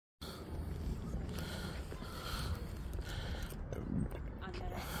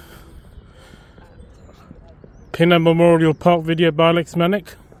Pinner Memorial Park video by Alex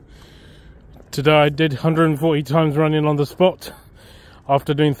Manick. Today I did 140 times running on the spot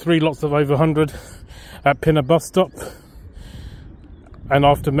after doing 3 lots of over 100 at Pinner bus stop and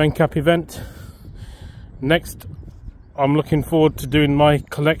after Mencap event. Next I'm looking forward to doing my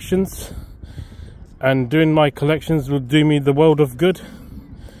collections, and doing my collections will do me the world of good.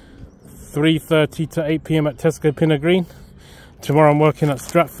 3:30 to 8 PM at Tesco Pinner Green. Tomorrow I'm working at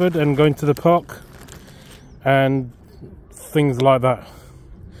Stratford and going to the park and things like that.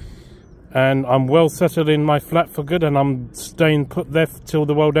 And I'm well settled in my flat for good, and I'm staying put there till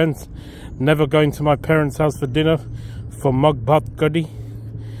the world ends. Never going to my parents' house for dinner for mug bhat guddy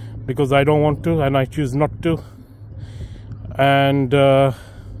because I don't want to and I choose not to. And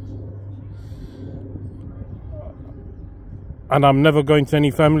I'm never going to any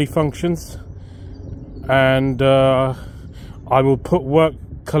family functions, and I will put work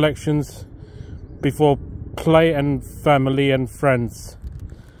collections before play and family and friends.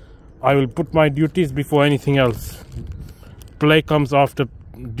 I will put my duties before anything else. Play comes after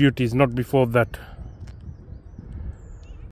duties, not before that.